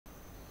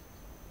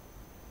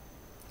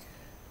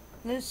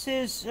This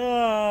is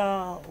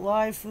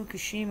live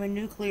Fukushima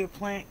nuclear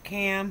plant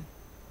cam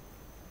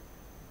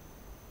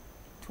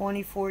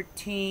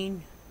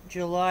 2014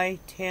 July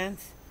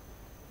 10th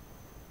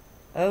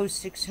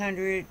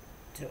 0600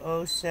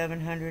 to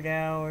 0700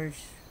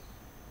 hours.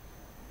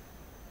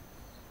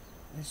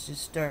 Let's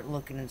just start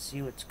looking and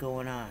see what's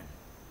going on.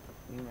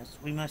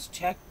 We must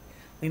check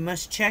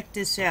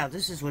this out.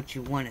 This is what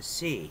you want to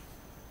see.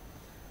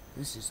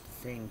 This is the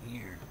thing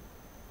here.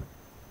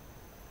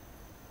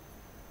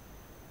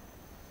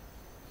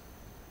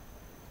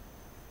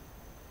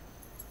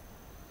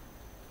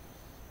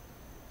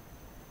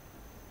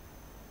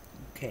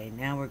 Okay,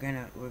 now we're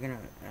gonna,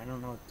 I don't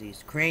know what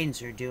these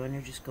cranes are doing. They're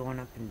just going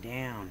up and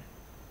down.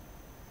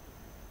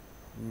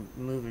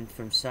 Moving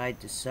from side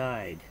to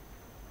side.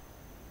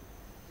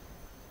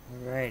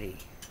 Alrighty.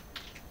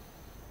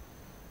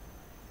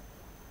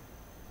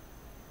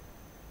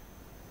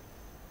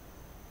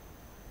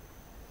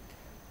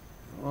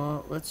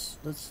 Well,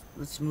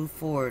 let's move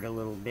forward a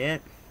little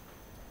bit.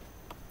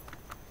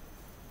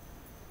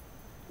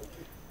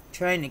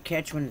 Trying to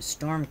catch when the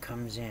storm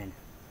comes in.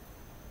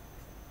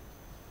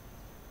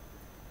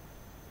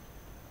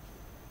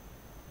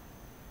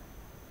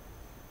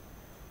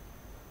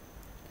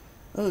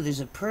 Oh, there's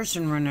a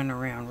person running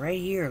around right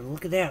here.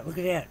 Look at that. Look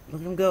at that. Look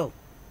at him go.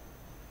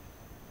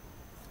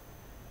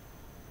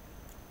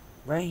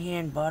 Right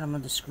hand bottom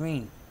of the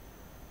screen.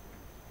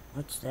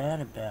 What's that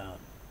about?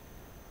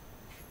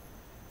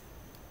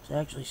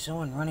 There's actually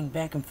someone running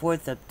back and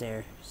forth up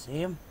there. See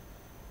him?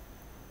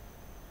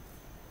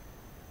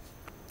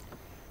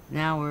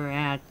 Now we're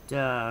at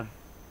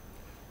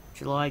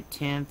July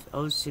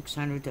 10th,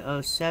 0600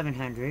 to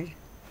 0700.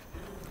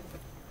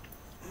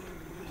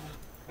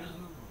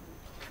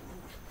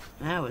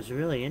 That was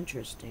really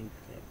interesting.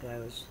 That guy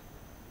was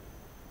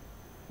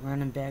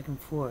running back and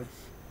forth.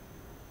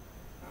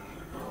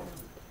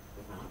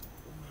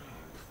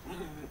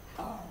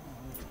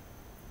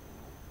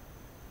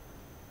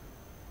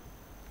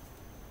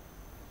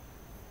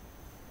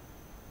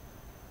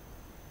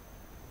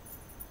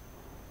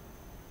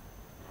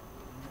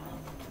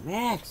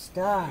 Max,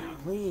 stop,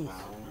 please.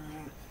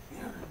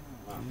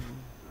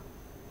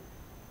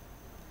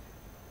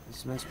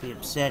 This must be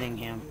upsetting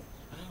him.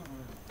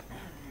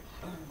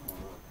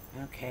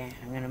 Okay,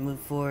 I'm gonna move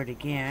forward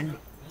again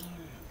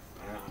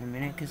in a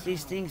minute, because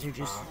these things are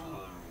just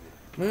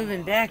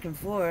moving back and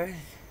forth,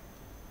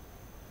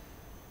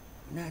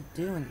 not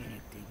doing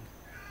anything.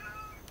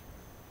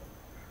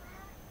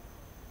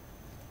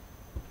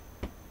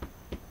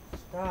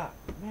 Stop,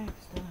 Max,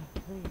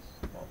 stop, please.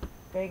 Stop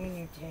banging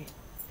your tape.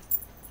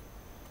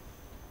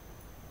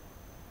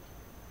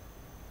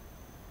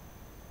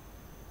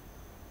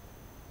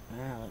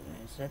 Wow,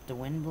 is that the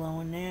wind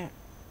blowing that?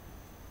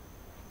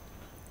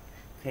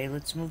 Okay,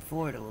 let's move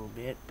forward a little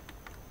bit.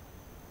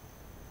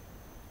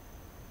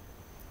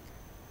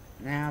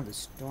 Now the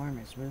storm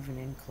is moving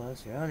in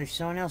closer. Oh, there's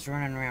someone else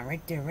running around.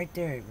 Right there,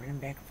 running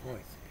back and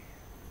forth.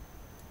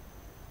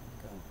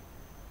 Go.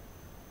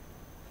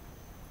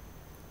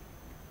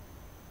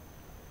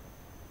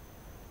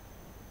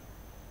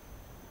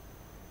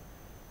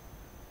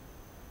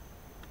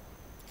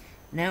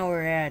 Now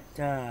we're at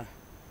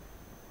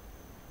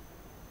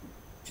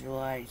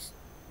July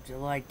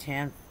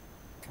 10th,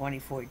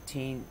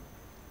 2014.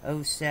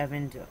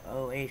 07 to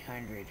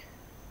 0800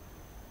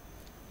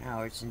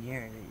 hours in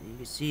here. You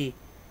can see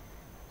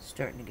it's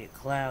starting to get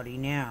cloudy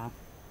now.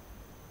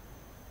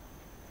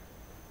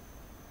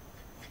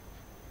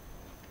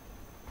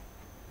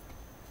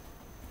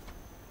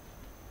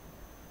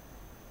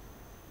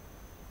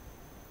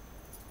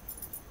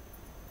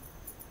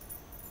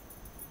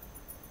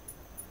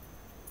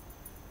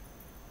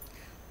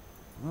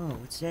 Oh,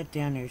 what's that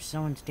down there?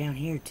 Someone's down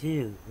here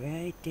too.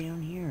 Right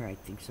down here. I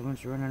think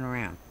someone's running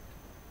around.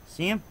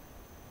 See him?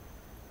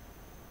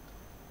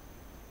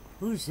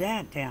 Who's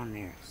that down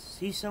there?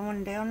 See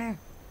someone down there?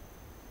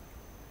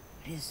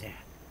 What is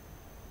that?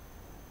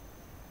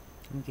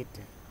 Let me get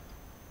the...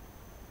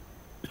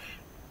 Is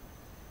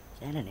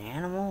that an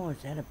animal or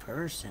is that a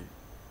person?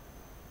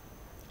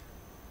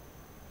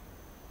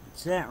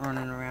 What's that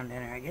running around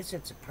down there? I guess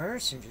it's a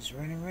person just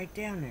running right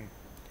down there.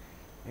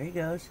 There he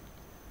goes.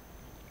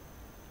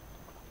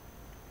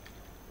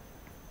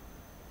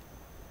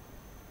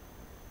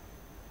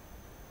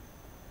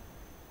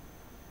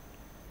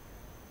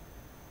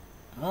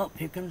 Oh,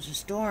 here comes the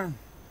storm.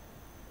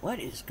 What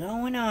is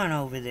going on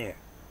over there?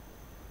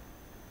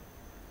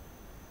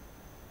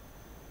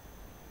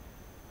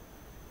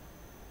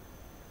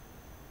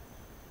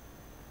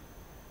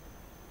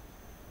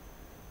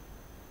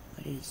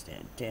 What is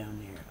that down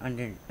there?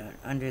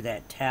 Under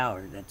that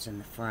tower that's in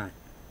the front.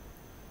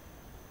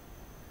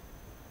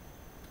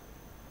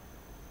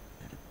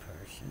 Is that a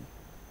person?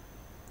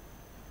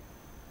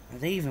 Are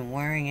they even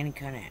wearing any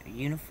kind of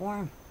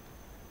uniform?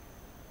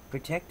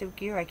 Protective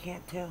gear? I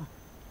can't tell.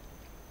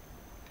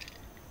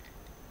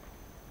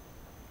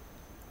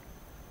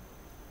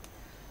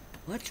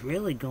 What's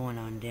really going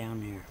on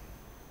down there?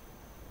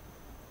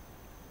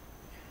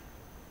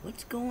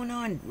 What's going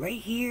on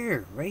right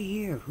here? Right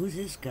here. Who's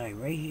this guy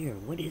right here?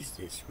 What is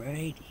this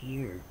right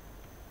here?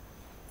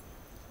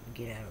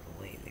 Get out of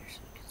the way there so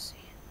you can see.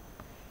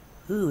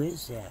 Who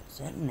is that? Is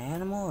that an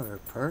animal or a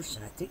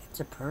person? I think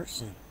it's a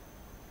person.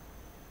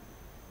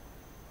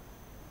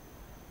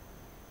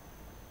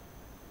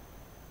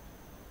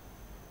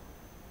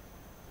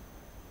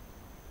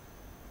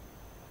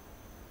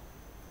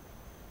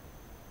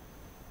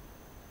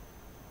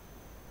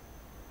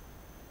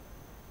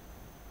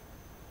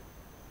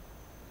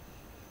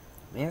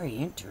 Very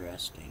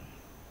interesting.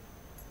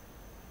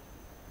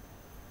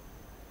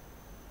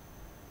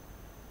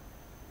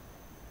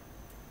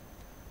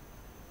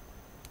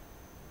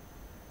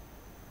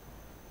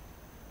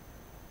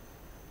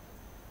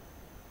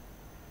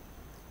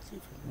 See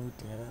if we move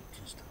that up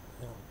just a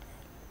little bit.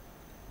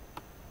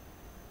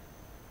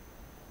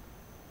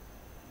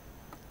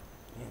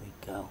 There we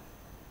go.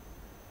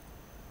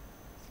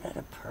 Is that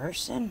a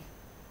person?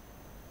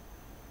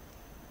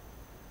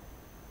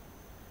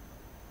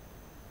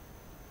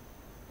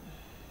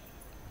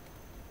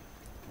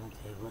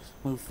 Okay, let's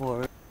move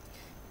forward.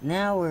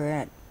 Now we're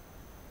at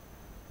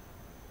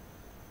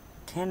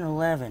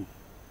 10:11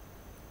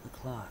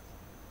 o'clock.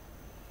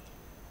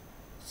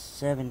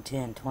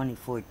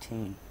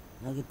 7/10/2014.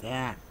 Look at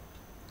that.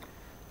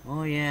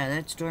 Oh yeah,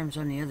 that storm's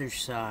on the other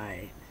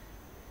side.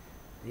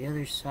 The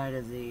other side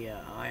of the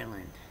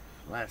island.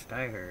 Last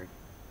I heard.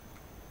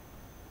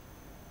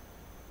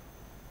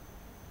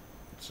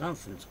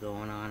 Something's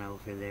going on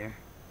over there.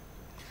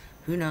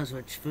 Who knows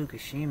which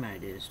Fukushima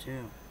it is,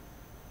 too.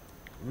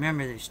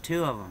 Remember, there's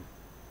two of them.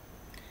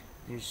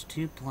 There's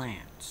two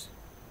plants.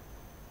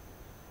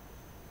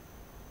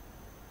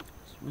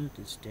 Let's move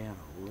this down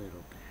a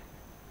little bit.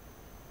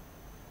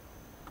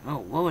 Oh,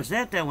 what was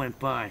that went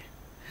by?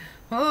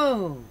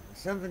 Oh,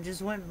 something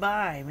just went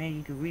by. Maybe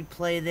you could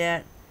replay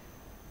that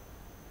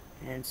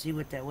and see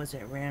what that was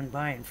that ran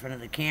by in front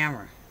of the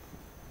camera.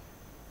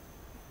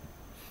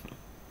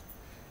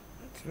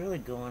 What's really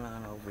going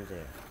on over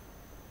there?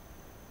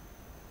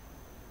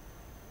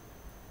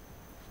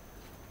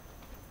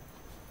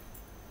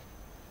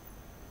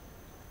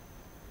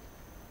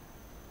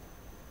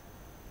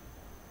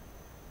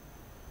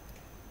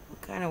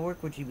 What kind of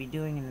work would you be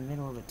doing in the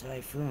middle of a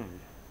typhoon?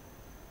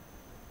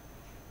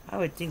 I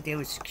would think they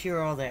would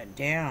secure all that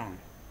down.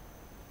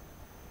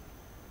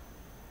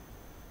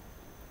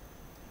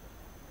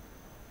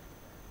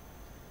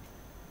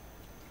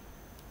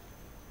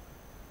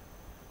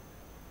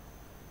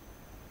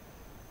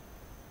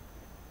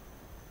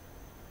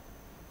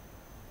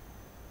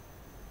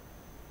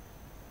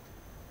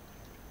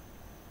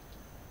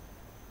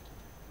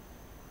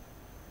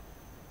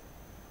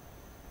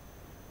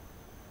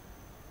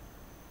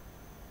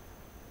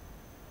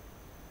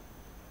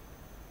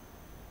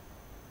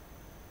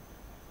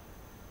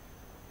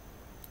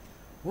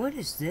 What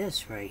is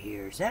this right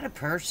here? Is that a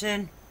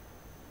person?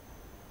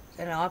 Is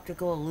that an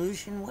optical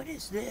illusion? What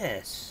is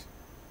this?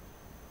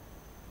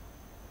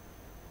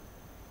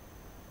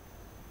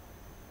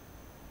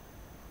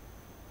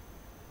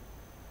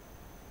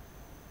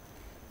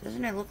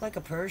 Doesn't it look like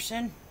a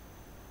person?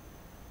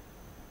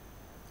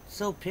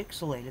 So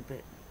pixelated,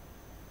 but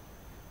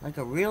like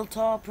a real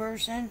tall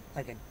person?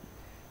 Like a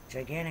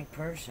gigantic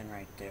person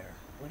right there.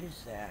 What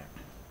is that?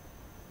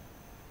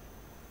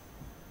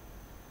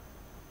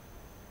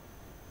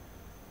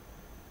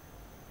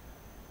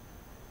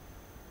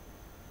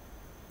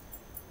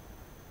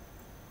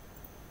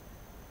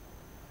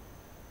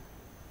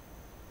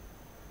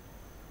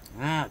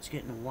 Wow, it's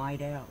getting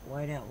white out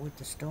with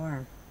the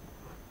storm.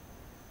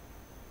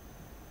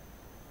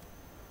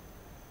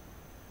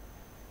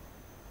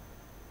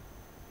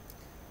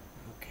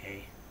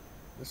 Okay,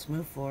 let's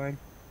move forward.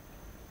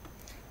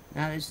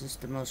 Now this is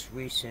the most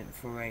recent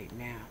for right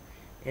now.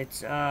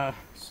 It's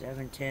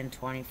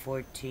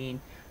 7/10/2014,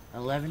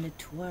 11 to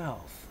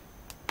 12.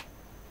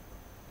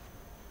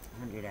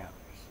 100 hours.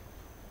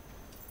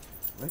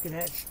 Look at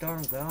that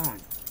storm going.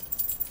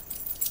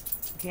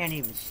 You can't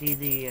even see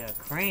the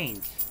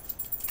cranes.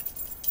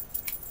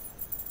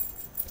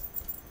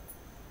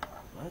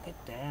 Look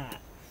at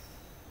that.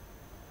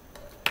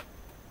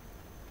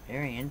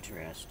 Very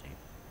interesting.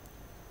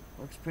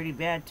 Looks pretty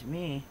bad to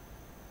me.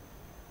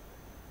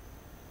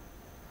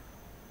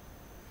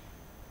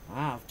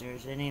 Wow, if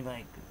there's any,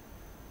 like,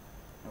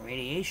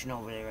 radiation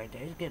over there right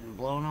there, it's getting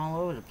blown all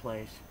over the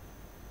place.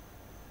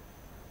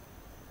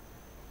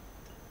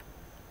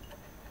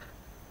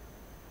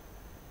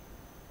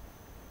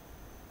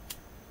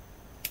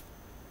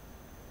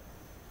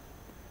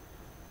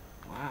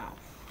 Wow.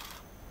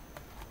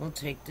 We'll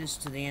take this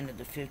to the end of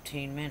the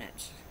 15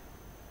 minutes.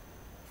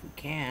 If we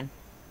can.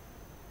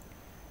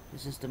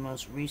 This is the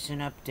most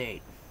recent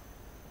update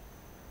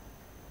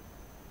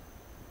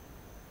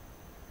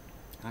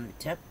on the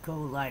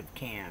TEPCO live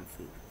cam,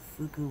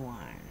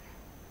 Fukushima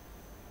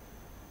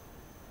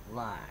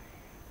live.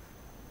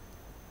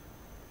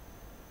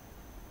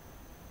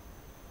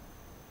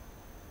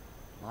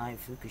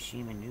 Live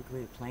Fukushima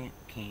nuclear plant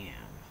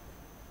cam.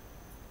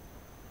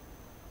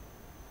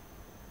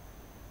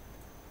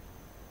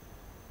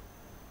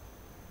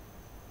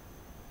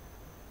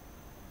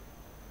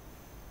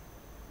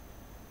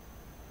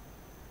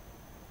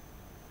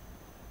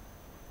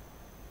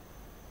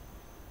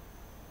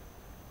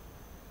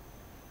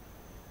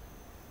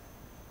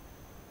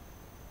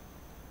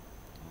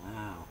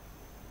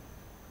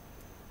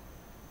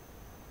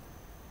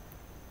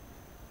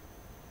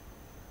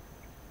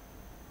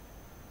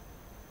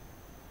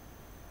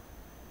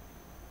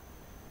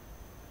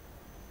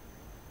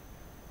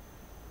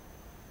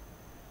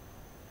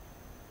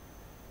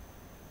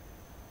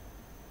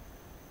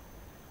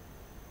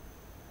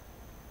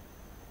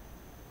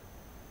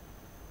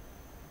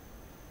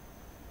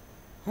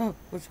 Oh,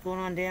 what's going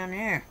on down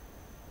there?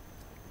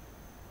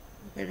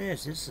 Look at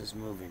this. This is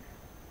moving.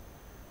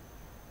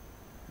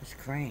 This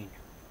crane.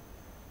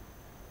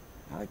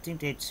 I would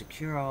think they'd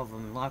secure all of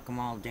them and lock them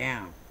all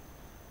down.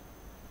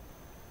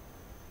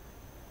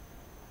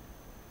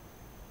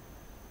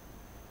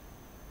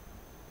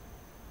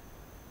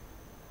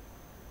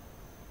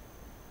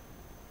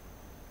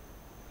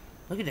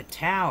 Look at the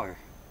tower.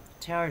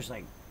 The tower's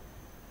like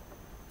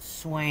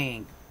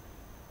swaying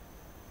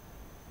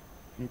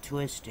and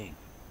twisting.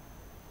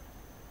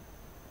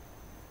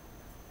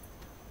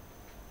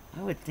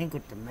 I would think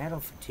with the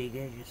metal fatigue,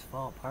 they'd just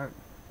fall apart.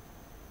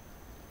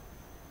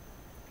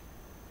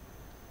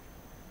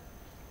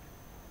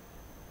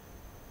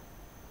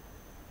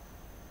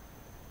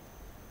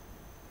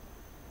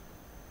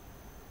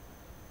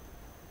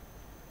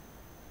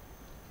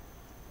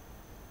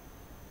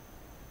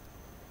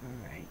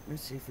 Alright,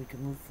 let's see if we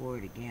can move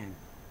forward again.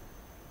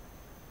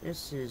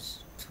 This is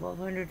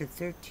 1200 to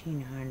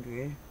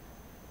 1300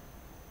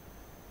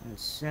 and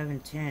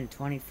 710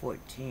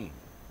 2014.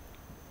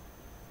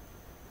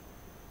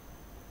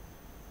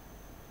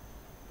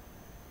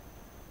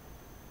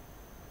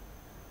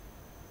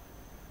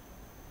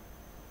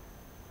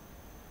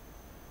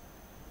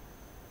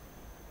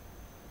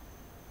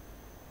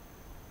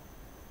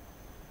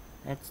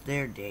 That's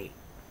their date,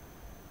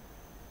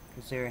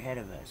 because they're ahead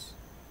of us.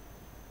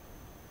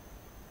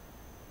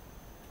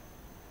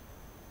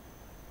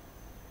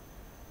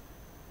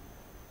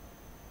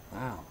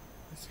 Wow,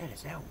 what's that?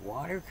 Is that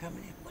water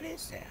coming in? What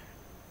is that?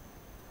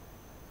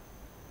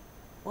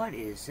 What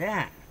is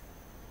that?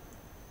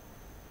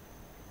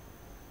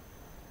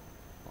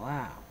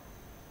 Wow.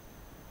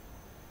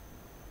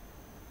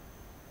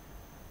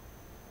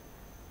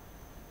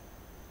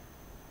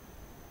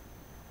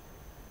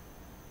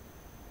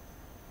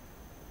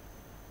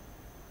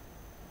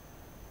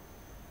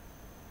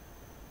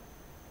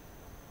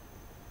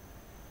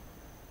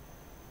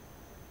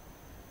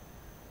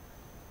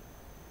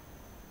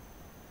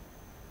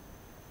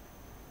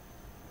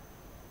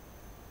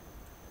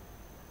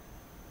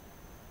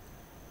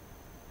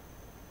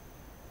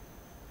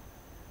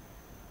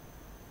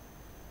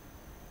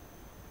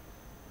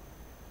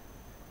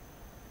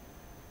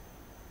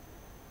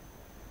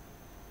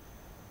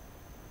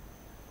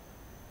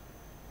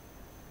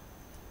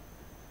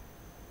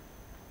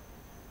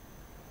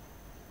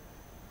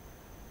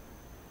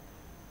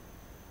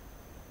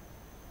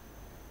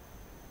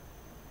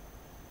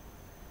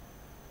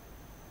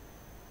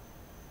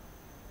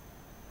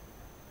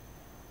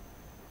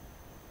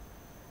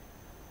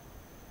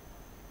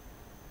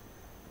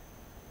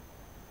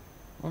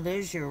 Well,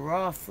 there's your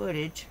raw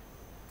footage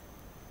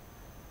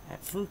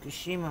at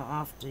Fukushima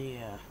off the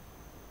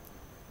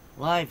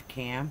live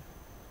cam.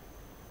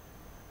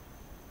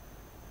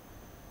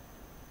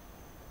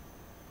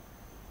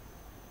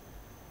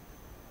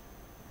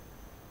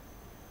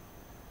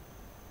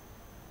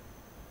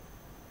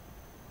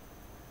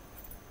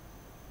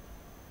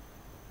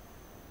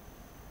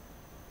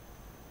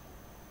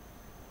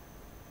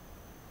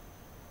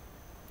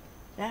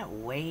 That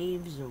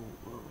waves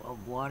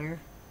of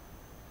water.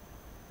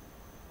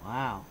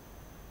 Wow.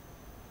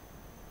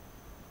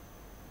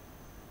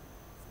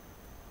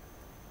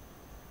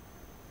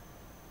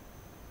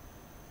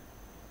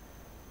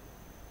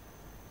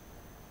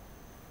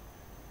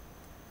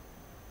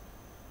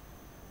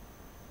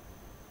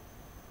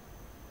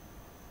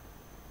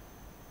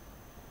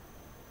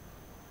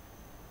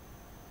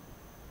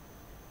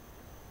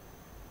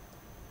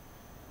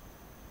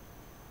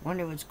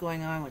 Wonder what's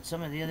going on with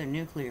some of the other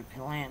nuclear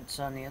plants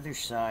on the other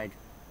side.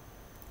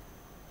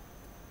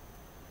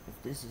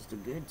 If this is the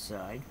good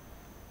side.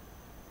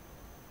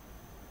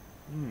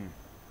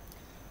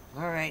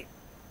 Alright.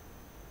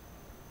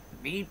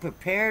 Be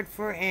prepared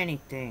for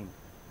anything.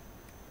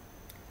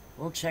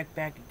 We'll check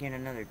back again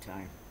another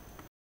time.